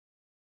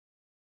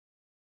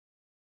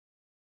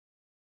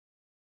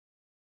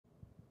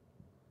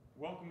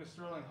Welcome to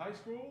Sterling High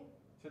School.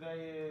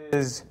 Today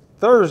is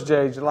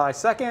Thursday, July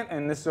 2nd,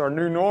 and this is our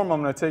new norm.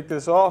 I'm going to take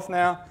this off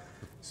now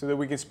so that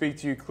we can speak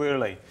to you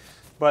clearly.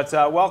 But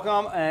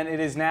welcome, and it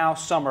is now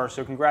summer,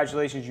 so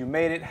congratulations, you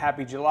made it.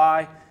 Happy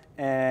July.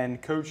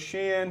 And Coach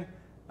Sheehan,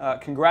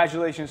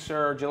 congratulations,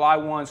 sir. July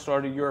 1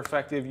 started, you're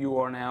effective. You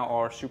are now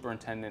our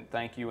superintendent.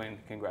 Thank you and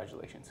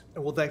congratulations.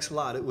 Well, thanks a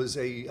lot. It was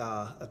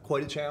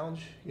quite a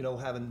challenge, you know,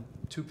 having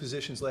two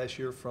positions last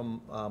year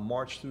from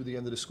March through the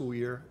end of the school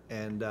year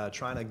and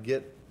trying to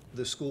get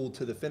the school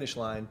to the finish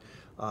line.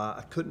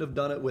 I couldn't have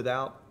done it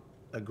without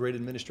a great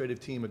administrative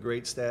team, a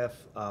great staff.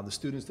 The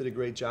students did a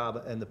great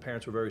job and the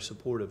parents were very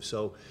supportive.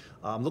 So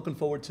I'm looking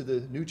forward to the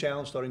new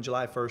challenge starting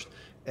July 1st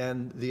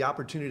and the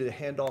opportunity to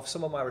hand off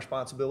some of my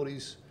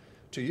responsibilities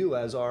to you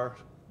as our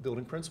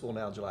building principal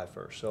now July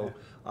 1st. So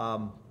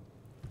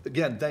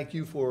again, thank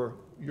you for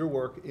your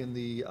work in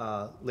the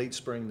late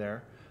spring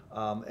there,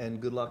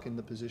 and good luck in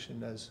the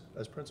position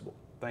as principal.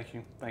 Thank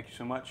you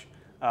so much.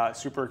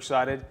 Super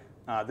excited.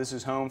 This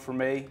is home for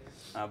me.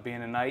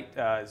 Being a Knight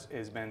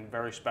has been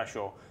very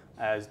special,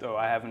 as though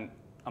I'm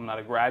not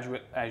a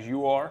graduate as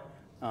you are.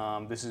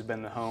 This has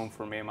been the home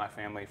for me and my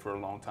family for a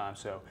long time,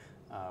 so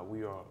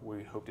we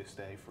hope to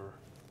stay for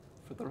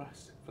the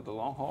rest, for the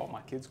long haul.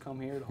 My kids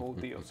come here, the whole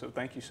deal. So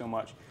thank you so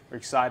much. We're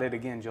excited.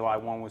 Again, July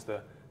 1 was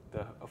a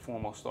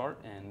formal start,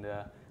 and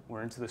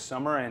we're into the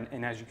summer,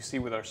 and as you can see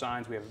with our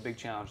signs, we have a big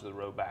challenge to the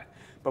road back.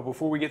 But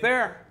before we get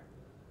there,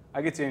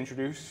 I get to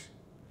introduce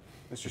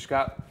Mr.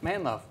 Scott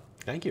Manlove.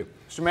 Thank you.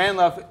 Mr.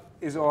 Manlove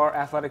is our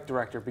athletic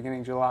director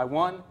beginning July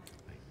 1.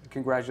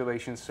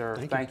 Congratulations, sir.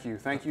 Thank you.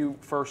 Thank you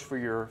first for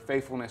your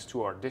faithfulness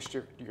to our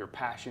district, your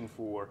passion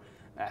for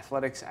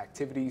athletics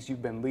activities.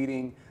 You've been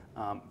leading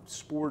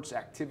sports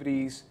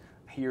activities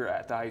here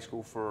at the high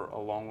school for a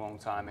long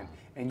time,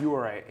 and you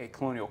are a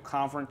colonial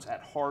conference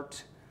at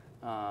heart,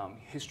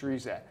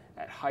 histories at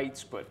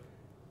Heights, but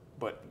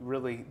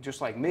really,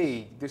 just like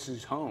me, this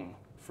is home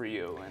for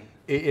you. And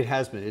it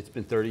has been. It's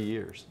been 30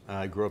 years.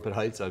 I grew up at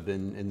Heights. I've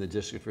been in the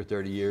district for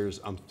 30 years.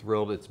 I'm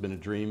thrilled. It's been a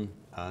dream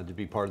to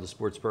be part of the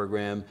sports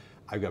program.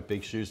 I've got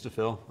big shoes to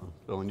fill. I'm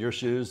filling your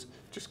shoes.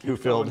 Just keep Who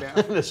filled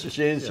Mr.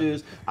 Sheehan's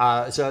shoes?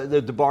 So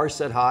the bar's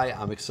set high.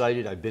 I'm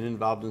excited. I've been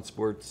involved in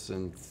sports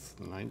since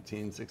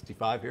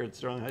 1965 here at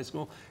Sterling High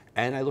School,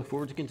 and I look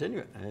forward to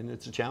continuing it. And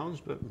it's a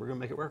challenge, but we're going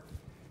to make it work.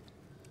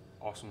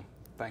 Awesome.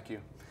 Thank you.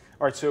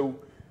 All right, so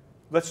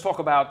let's talk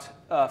about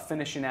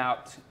finishing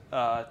out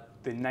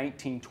the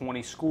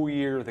 1920 school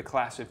year, the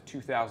class of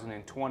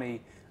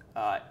 2020.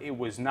 It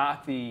was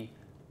not the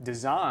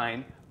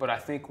design, but I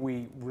think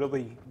we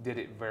really did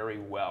it very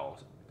well,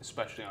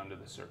 especially under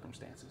the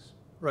circumstances.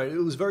 Right, it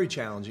was very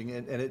challenging,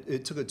 and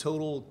it took a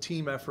total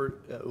team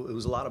effort. It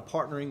was a lot of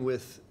partnering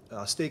with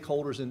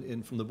stakeholders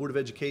from the Board of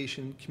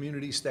Education,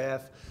 community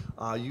staff,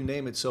 you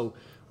name it. So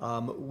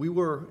we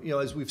were, you know,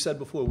 as we've said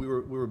before, we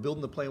were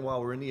building the plane while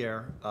we were in the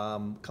air,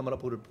 coming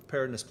up with a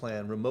preparedness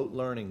plan, remote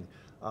learning,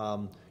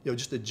 you know,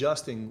 just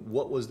adjusting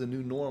what was the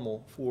new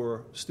normal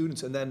for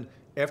students, and then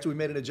after we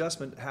made an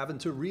adjustment, having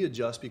to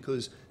readjust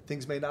because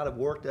things may not have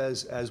worked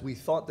as we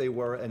thought they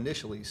were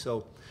initially.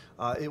 So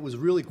it was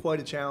really quite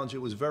a challenge. It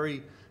was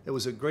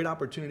a great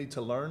opportunity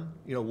to learn,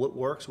 you know, what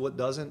works, what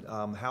doesn't,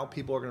 how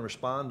people are going to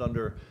respond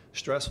under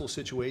stressful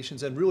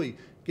situations, and really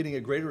getting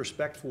a greater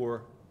respect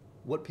for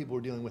what people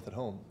are dealing with at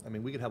home. I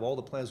mean, we could have all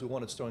the plans we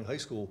want at Sterling High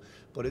School,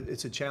 but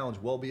it's a challenge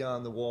well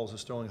beyond the walls of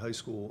Sterling High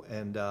School.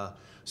 And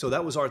so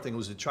that was our thing,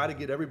 was to try to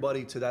get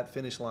everybody to that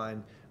finish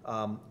line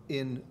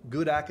in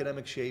good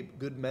academic shape,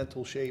 good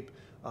mental shape,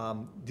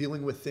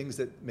 dealing with things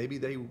that maybe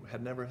they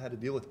had never had to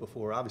deal with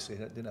before. Obviously,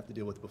 they didn't have to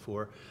deal with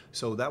before.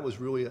 So that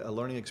was really a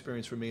learning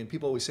experience for me. And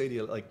people always say to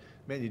you, like,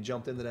 man, you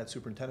jumped into that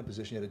superintendent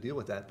position, you had to deal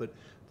with that. But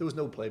there was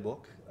no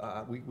playbook.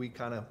 We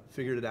kind of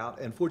figured it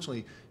out. And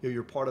fortunately, you know,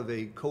 you're part of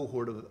a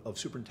cohort of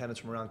superintendents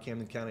from around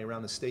Camden County,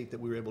 around the state, that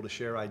we were able to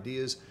share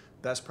ideas,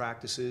 best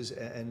practices,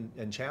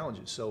 and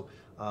challenges. So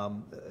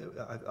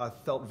I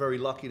felt very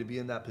lucky to be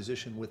in that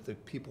position with the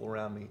people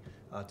around me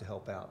to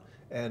help out.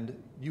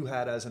 And you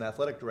had, as an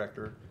athletic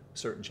director,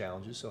 certain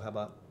challenges. So how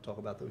about talk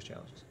about those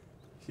challenges?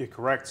 Yeah,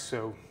 correct.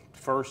 So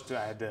first,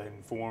 I had to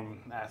inform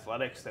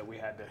athletics that we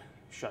had to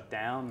shut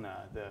down.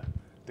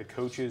 The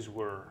coaches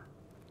were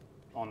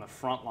on the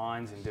front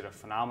lines and did a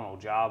phenomenal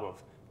job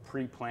of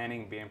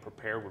pre-planning, being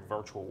prepared with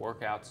virtual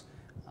workouts,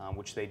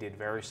 which they did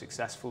very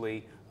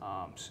successfully.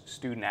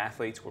 Student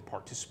athletes were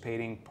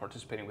participating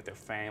with their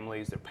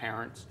families, their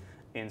parents,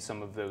 in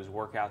some of those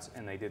workouts,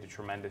 and they did a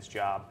tremendous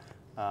job.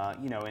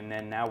 You know, and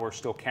then now we're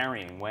still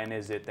carrying. When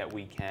is it that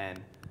we can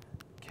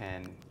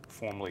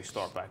formally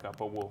start back up?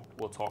 But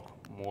we'll talk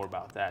more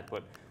about that.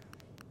 But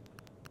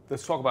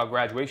let's talk about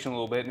graduation a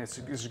little bit. And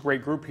it's a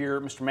great group here.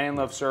 Mr.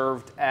 Manlove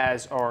served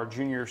as our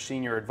junior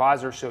senior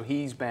advisor, so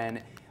he's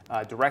been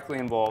directly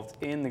involved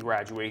in the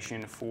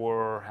graduation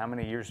for how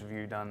many years have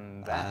you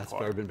done that? It's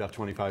probably been about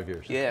 25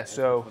 years. Yeah,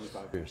 so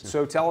 25 years, yeah.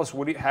 so tell us,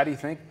 how do you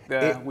think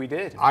we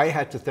did? I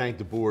had to thank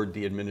the board,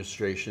 the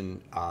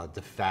administration,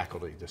 the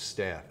faculty, the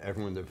staff,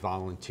 everyone that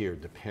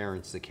volunteered, the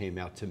parents that came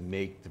out to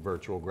make the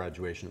virtual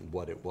graduation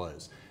what it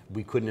was.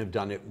 We couldn't have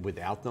done it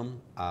without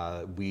them.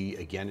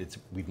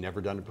 We've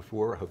never done it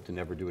before. I hope to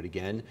never do it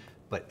again.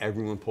 But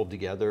everyone pulled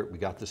together. We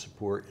got the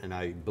support, and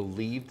I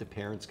believe the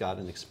parents got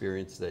an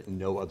experience that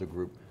no other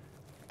group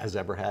has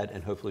ever had,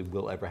 and hopefully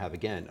will ever have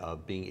again,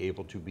 of being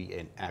able to be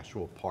an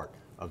actual part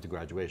of the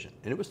graduation.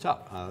 And it was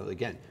tough.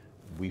 Again,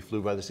 we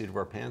flew by the seat of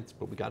our pants,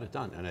 but we got it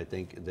done. And I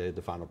think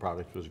the final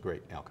product was a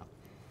great outcome.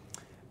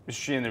 Mr.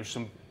 Sheehan, there's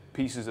some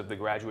pieces of the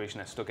graduation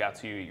that stuck out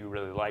to you that you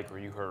really like, or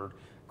you heard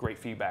great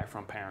feedback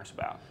from parents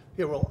about.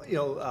 Yeah, well,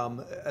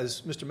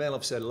 as Mr.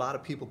 Manlove said, a lot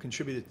of people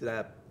contributed to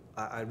that.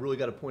 I really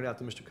got to point out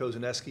to Mr.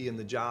 Kozaneski and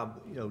the job,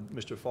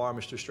 Mr. Farr,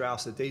 Mr.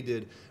 Strauss, that they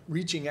did,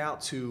 reaching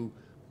out to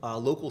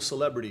local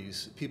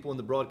celebrities, people in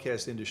the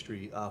broadcast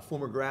industry,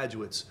 former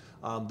graduates.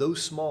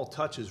 Those small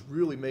touches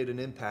really made an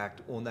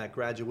impact on that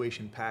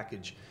graduation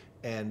package.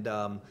 And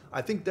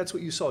I think that's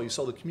what you saw. You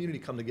saw the community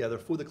come together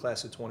for the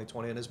class of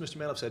 2020. And as Mr.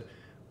 Manlove said,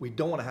 we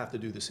don't want to have to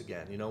do this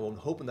again. I'm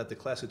hoping that the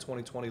class of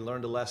 2020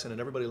 learned a lesson, and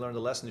everybody learned a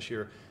lesson this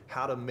year,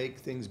 how to make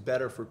things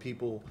better for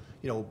people,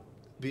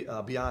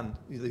 beyond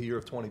the year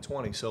of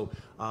 2020. So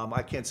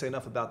I can't say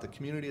enough about the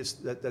community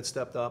that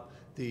stepped up,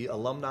 the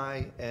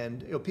alumni,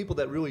 and people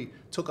that really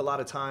took a lot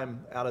of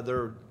time out of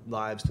their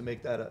lives to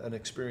make that an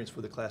experience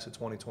for the class of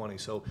 2020.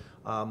 So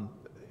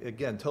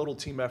again, total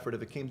team effort.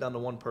 If it came down to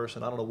one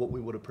person, I don't know what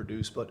we would have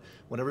produced, but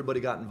when everybody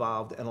got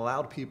involved and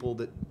allowed people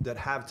that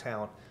have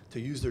talent to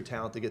use their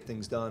talent to get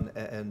things done,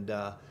 and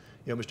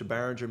Mr.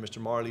 Barringer,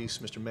 Mr. Marlies,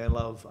 Mr.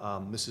 Manlove,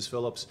 Mrs.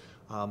 Phillips,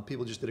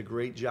 people just did a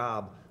great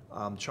job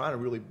trying to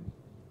really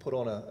put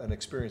on an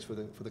experience for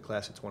the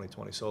class of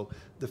 2020. So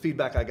the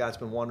feedback I got has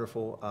been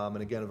wonderful,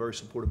 and again, a very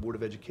supportive Board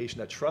of Education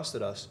that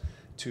trusted us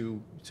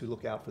to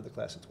look out for the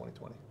class of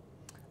 2020.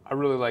 I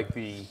really like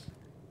the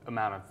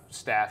amount of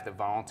staff that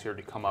volunteered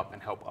to come up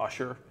and help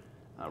usher.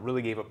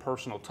 Really gave a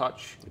personal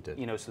touch. It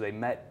did. So they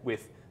met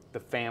with the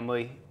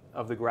family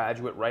of the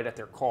graduate right at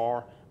their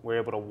car. We were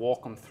able to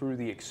walk them through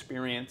the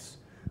experience.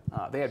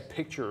 They had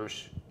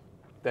pictures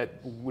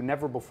that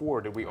never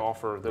before did we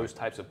offer those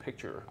types of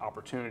picture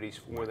opportunities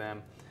for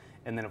them.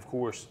 And then, of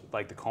course,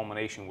 like the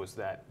culmination was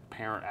that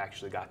parent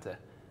actually got to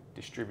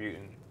distribute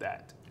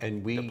that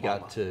And we diploma.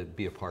 got to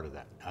be a part of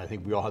that. I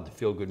think we all had the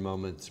feel-good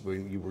moments.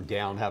 When you were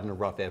down having a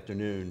rough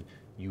afternoon,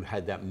 you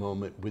had that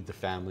moment with the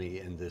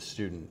family and the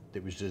student.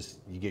 It was just,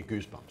 you get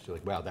goosebumps. You're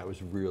like, wow, that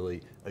was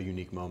really a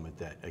unique moment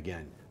that,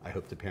 again, I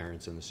hope the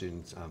parents and the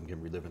students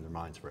can relive in their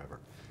minds forever.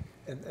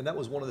 And that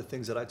was one of the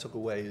things that I took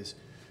away is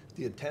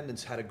the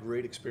attendants had a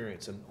great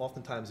experience, and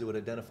oftentimes they would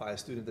identify a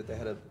student that they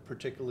had a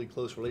particularly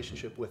close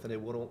relationship with, and they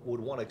would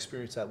want to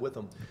experience that with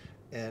them.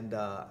 And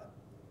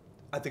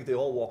I think they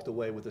all walked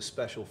away with a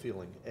special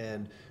feeling.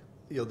 And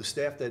the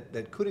staff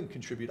that couldn't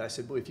contribute, I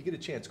said, boy, if you get a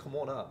chance, come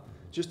on up.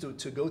 Just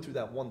to go through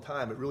that one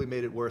time, it really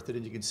made it worth it,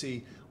 and you can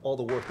see all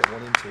the work that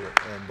went into it.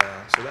 And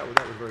so that was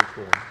very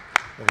cool.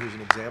 And here's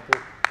an example.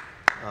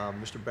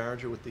 Mr.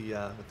 Barringer with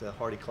the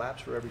hearty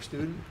claps for every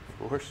student.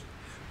 Of course.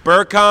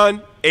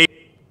 Burcon,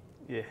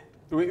 Yeah,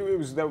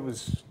 that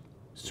was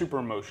super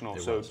emotional.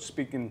 So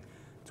speaking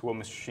to what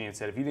Mr. Sheehan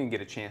said, if you didn't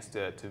get a chance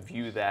to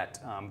view that,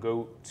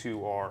 go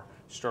to our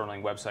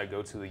Sterling website,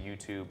 go to the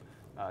YouTube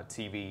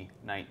TV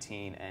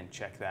 19 and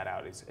check that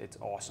out. It's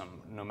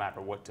awesome, no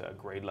matter what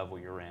grade level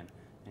you're in,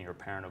 and you're a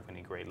parent of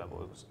any grade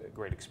level. It was a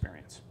great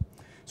experience.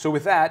 So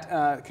with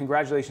that,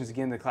 congratulations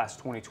again to the class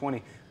of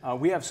 2020.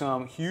 We have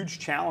some huge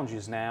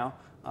challenges now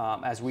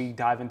as we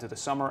dive into the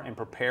summer and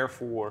prepare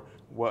for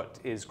what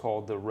is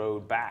called the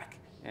road back.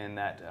 And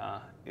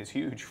that is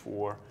huge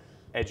for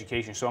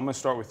education. So I'm going to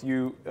start with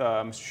you,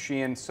 Mr.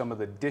 Sheehan, some of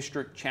the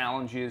district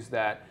challenges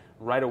that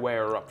right away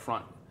are up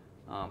front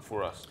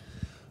for us.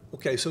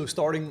 Okay, so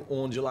starting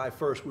on July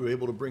 1st, we were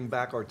able to bring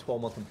back our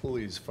 12-month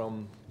employees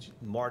from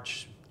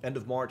end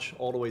of March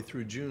all the way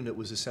through June. It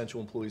was essential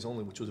employees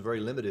only, which was very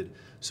limited.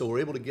 So we're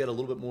able to get a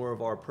little bit more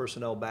of our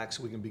personnel back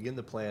so we can begin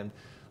the plan.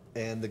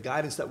 And the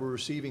guidance that we're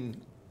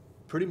receiving,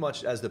 pretty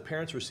much as the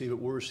parents receive it,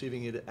 we're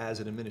receiving it as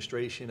an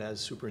administration, as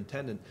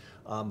superintendent.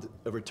 A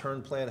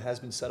return plan has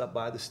been set up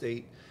by the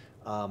state.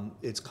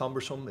 It's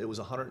cumbersome. It was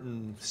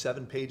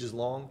 107 pages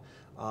long.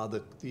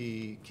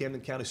 The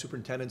Camden County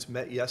superintendents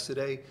met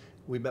yesterday.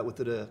 We met with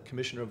the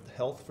Commissioner of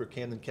Health for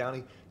Camden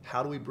County.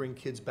 How do we bring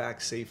kids back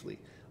safely?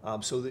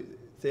 So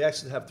they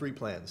actually have three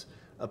plans: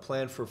 a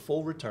plan for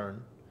full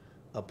return,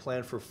 a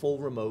plan for full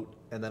remote,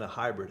 and then a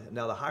hybrid.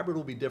 Now the hybrid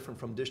will be different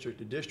from district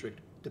to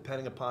district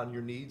depending upon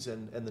your needs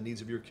and the needs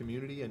of your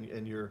community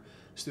and your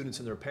students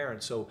and their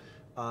parents. So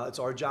it's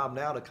our job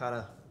now to kind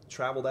of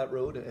travel that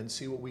road and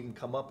see what we can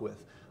come up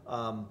with.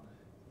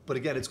 But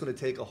again, it's going to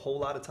take a whole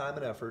lot of time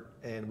and effort,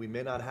 and we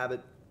may not have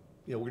it.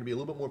 We're going to be a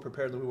little bit more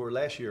prepared than we were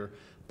last year,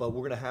 but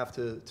we're going to have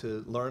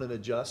to learn and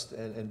adjust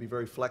and be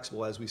very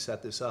flexible as we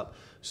set this up.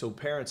 So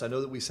parents, I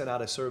know that we sent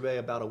out a survey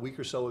about a week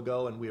or so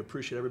ago, and we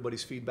appreciate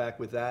everybody's feedback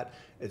with that.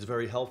 It's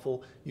very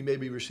helpful. You may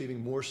be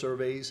receiving more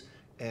surveys,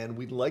 and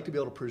we'd like to be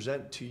able to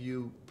present to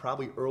you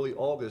probably early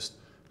August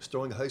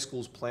Sterling High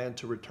School's plan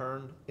to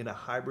return in a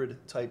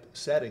hybrid type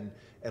setting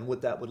and what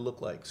that would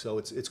look like. So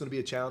it's going to be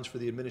a challenge for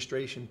the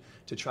administration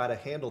to try to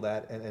handle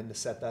that and to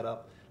set that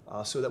up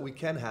so that we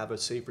can have a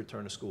safe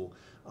return to school.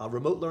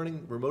 Remote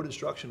learning, remote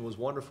instruction was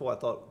wonderful. I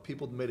thought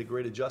people made a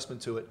great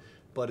adjustment to it,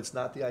 but it's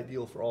not the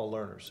ideal for all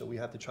learners. So we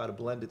have to try to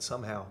blend it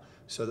somehow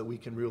so that we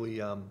can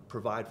really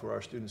provide for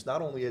our students,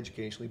 not only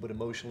educationally, but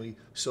emotionally,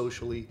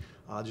 socially,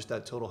 just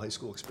that total high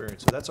school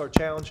experience. So that's our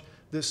challenge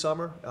this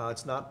summer.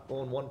 It's not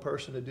on one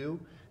person to do.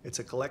 It's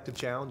a collective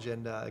challenge,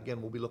 and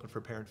again, we'll be looking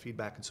for parent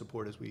feedback and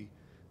support as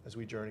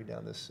we journey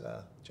down this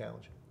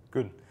challenge.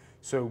 Good.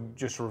 So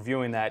just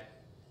reviewing that,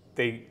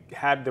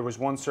 there was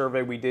one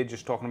survey we did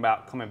just talking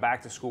about coming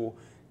back to school.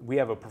 We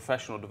have a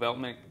professional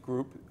development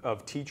group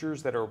of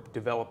teachers that are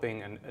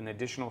developing an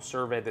additional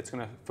survey that's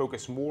going to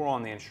focus more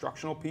on the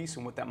instructional piece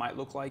and what that might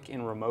look like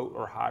in remote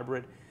or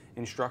hybrid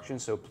instruction.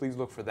 So please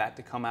look for that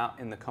to come out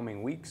in the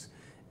coming weeks.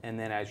 And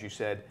then, as you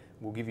said,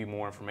 we'll give you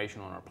more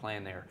information on our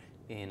plan there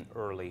in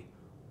early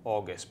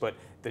August. But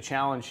the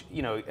challenge,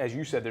 as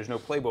you said, there's no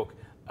playbook.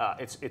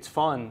 It's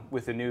fun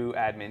with the new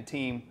admin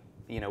team.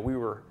 We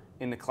were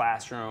in the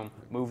classroom,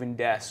 moving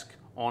desk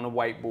on a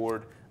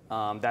whiteboard.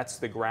 That's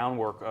the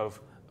groundwork of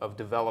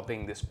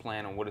developing this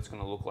plan and what it's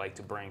going to look like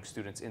to bring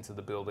students into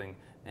the building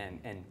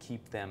and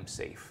keep them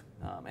safe.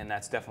 And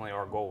that's definitely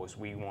our goal, is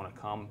we want to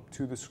come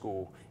to the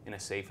school in a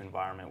safe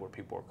environment where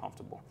people are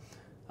comfortable.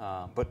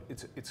 But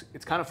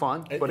it's kind of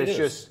fun, but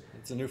it's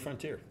a new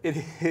frontier. It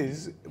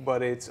is,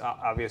 but it's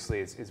obviously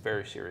it's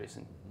very serious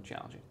and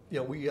challenging.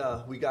 We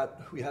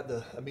had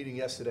a meeting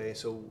yesterday,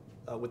 so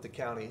with the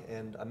county,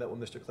 and I met with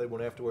Mr.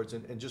 Claybourn afterwards,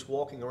 and just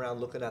walking around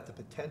looking at the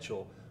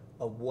potential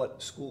of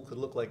what school could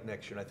look like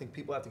next year. And I think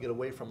people have to get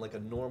away from like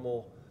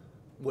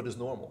what is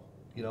normal,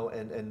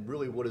 and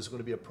really what is going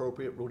to be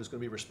appropriate, what is going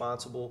to be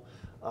responsible.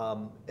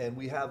 And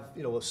we have,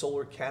 a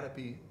solar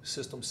canopy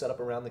system set up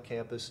around the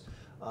campus.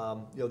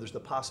 There's the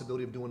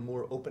possibility of doing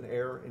more open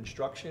air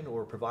instruction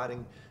or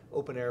providing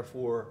open air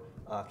for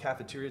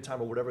cafeteria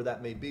time or whatever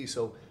that may be.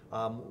 So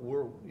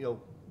we're,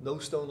 no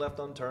stone left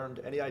unturned.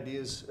 Any idea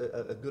is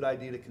a good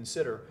idea to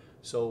consider.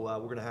 So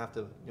we're going to have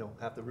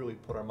to really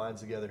put our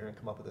minds together here and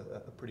come up with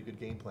a pretty good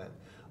game plan.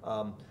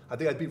 I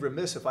think I'd be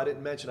remiss if I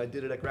didn't mention I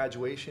did it at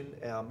graduation.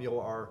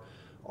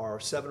 Our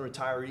 7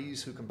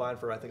 retirees who combined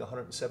for, I think,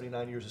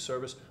 179 years of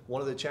service.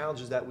 One of the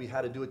challenges that we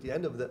had to do at the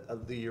end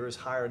of the year is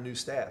hire new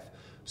staff.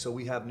 So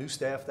we have new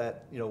staff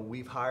that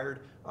we've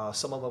hired.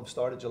 Some of them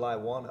started July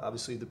 1.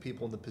 Obviously, the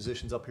people in the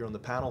positions up here on the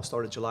panel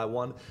started July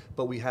 1.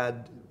 But we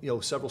had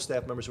several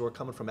staff members who are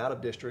coming from out of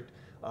district,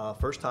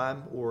 first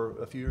time or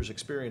a few years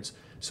experience.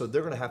 So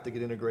they're going to have to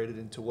get integrated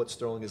into what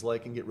Sterling is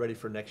like and get ready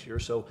for next year.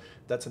 So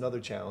that's another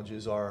challenge,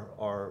 is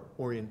our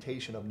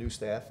orientation of new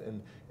staff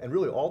and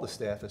really all the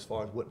staff as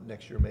far as what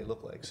next year may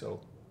look like. So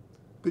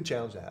good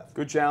challenge to have.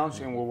 Good challenge,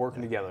 and we're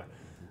working together.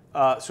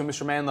 So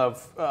Mr.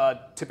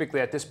 Manlove,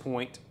 typically at this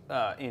point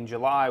in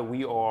July,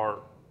 we are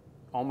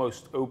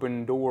almost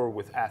open door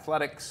with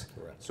athletics.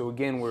 Correct. So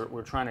again,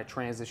 we're trying to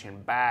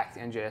transition back.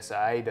 The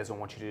NJSIA doesn't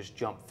want you to just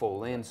jump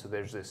full in. So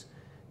there's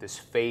this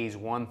phase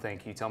 1 thing.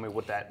 Can you tell me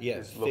what that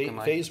is looking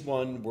like? Phase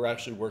 1, we're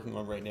actually working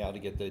on right now to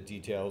get the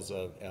details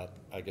out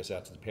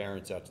to the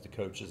parents, out to the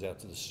coaches, out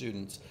to the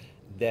students,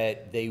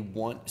 that they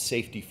want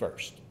safety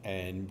first.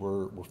 And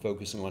we're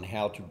focusing on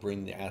how to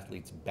bring the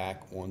athletes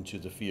back onto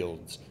the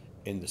fields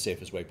in the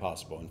safest way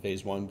possible. And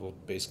phase 1 will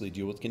basically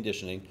deal with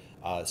conditioning,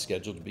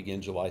 scheduled to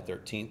begin July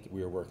 13th.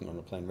 We are working on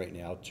a plan right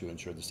now to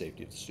ensure the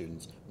safety of the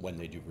students when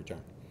they do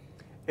return.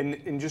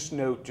 And just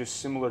note,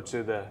 just similar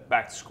to the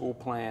back to school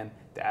plan,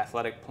 the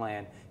athletic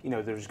plan,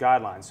 there's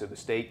guidelines. So the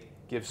state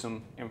gives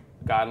some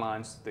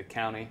guidelines, the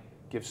county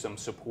gives some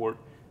support.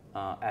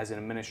 As an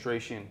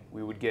administration,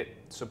 we would get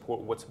support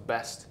what's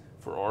best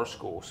for our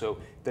school. So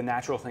the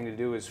natural thing to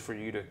do is for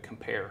you to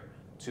compare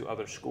to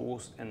other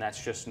schools, and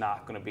that's just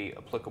not going to be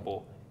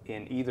applicable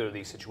in either of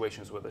these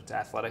situations, whether it's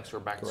athletics or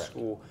back to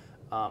school.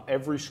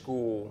 Every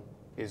school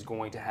is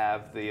going to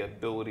have the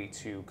ability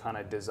to kind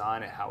of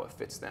design it how it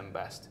fits them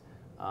best.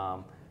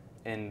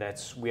 And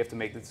we have to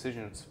make the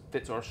decision that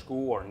fits our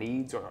school, our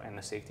needs, and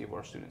the safety of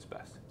our students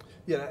best.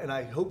 Yeah, and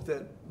I hope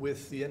that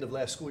with the end of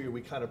last school year,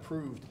 we kind of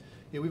proved,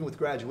 even with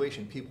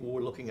graduation, people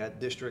were looking at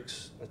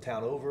districts a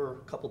town over,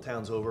 a couple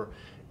towns over,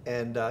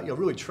 and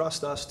really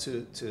trust us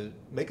to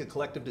make a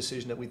collective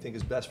decision that we think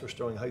is best for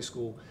Sterling High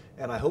School.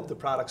 And I hope the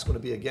product's going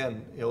to be,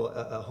 again,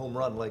 a home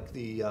run like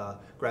the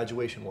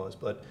graduation was.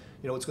 But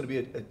it's going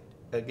to be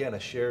again a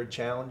shared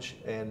challenge,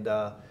 and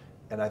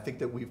I think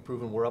that we've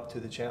proven we're up to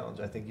the challenge.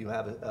 I think you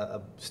have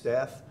a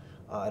staff,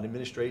 an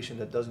administration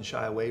that doesn't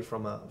shy away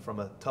from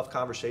a tough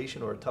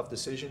conversation or a tough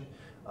decision,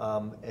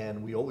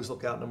 and we always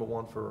look out, number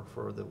one,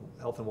 for the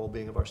health and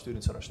well-being of our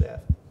students and our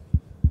staff.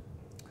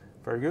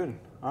 Very good.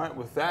 All right,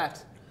 with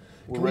that,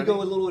 Can we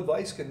go a little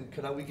advice? Can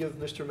we give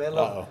Mr.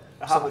 Manlove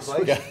some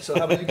advice? So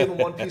how about you give him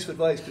one piece of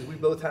advice, because we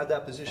both had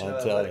that position of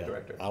athletic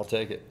director. I'll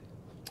take it.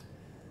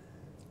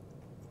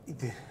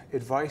 The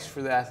advice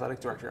for the athletic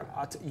director: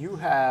 you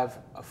have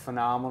a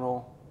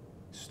phenomenal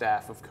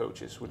staff of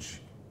coaches, which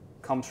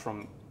comes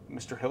from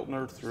Mr.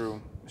 Hiltner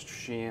through Mr.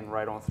 Sheehan,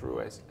 right on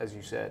through, as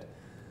you said.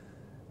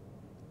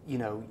 You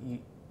know,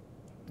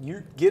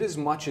 you get as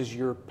much as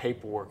your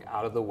paperwork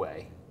out of the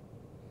way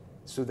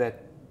so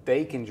that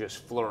they can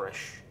just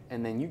flourish,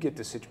 and then you get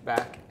to sit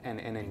back and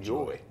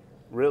enjoy,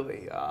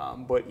 really.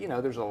 But, you know,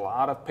 there's a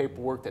lot of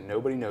paperwork that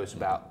nobody knows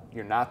about.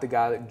 You're not the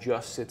guy that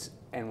just sits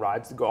and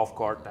rides the golf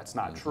cart. That's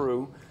not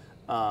true.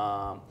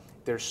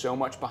 There's so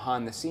much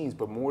behind the scenes,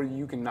 but more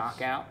you can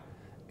knock out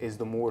is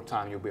the more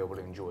time you'll be able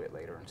to enjoy it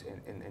later,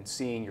 and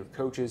seeing your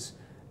coaches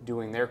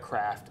doing their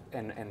craft,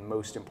 and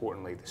most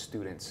importantly, the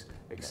students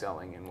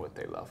excelling in what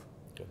they love.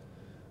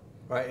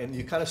 Right, and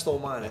you kind of stole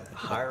mine.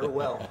 Hire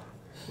well.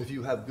 If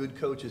you have good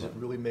coaches, it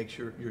really makes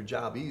your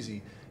job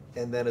easy.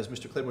 And then, as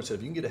Mr. Claybourn said,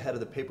 if you can get ahead of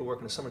the paperwork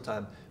in the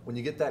summertime, when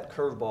you get that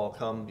curveball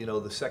come, you know,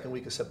 the second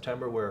week of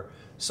September where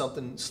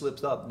something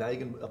slips up, now you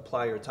can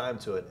apply your time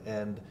to it.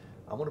 And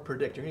I want to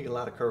predict you're going to get a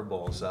lot of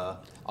curveballs.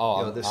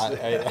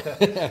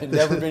 I've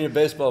never been a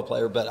baseball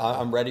player, but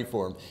I'm ready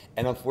for them.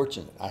 And I'm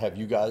fortunate. I have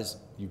you guys.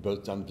 You've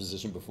both done the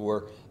position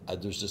before.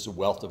 There's just a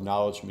wealth of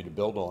knowledge for me to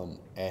build on,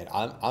 and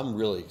I'm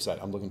really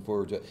excited. I'm looking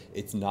forward to it.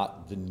 It's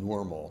not the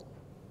normal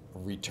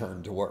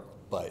return to work,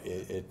 but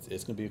it's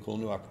going to be a cool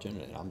new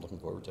opportunity, and I'm looking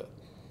forward to it.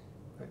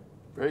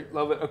 Great,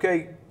 love it.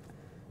 Okay,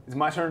 it's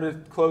my turn to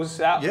close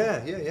this out?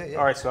 Yeah.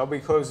 All right, so I'll be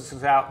closing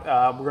this out.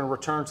 We're going to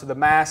return to the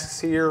masks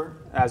here,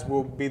 as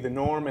will be the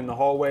norm in the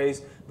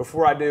hallways.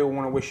 Before I do, I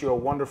want to wish you a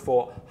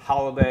wonderful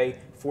holiday,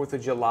 4th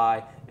of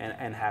July,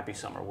 and happy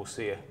summer. We'll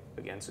see you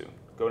again soon.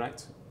 Go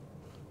Knights.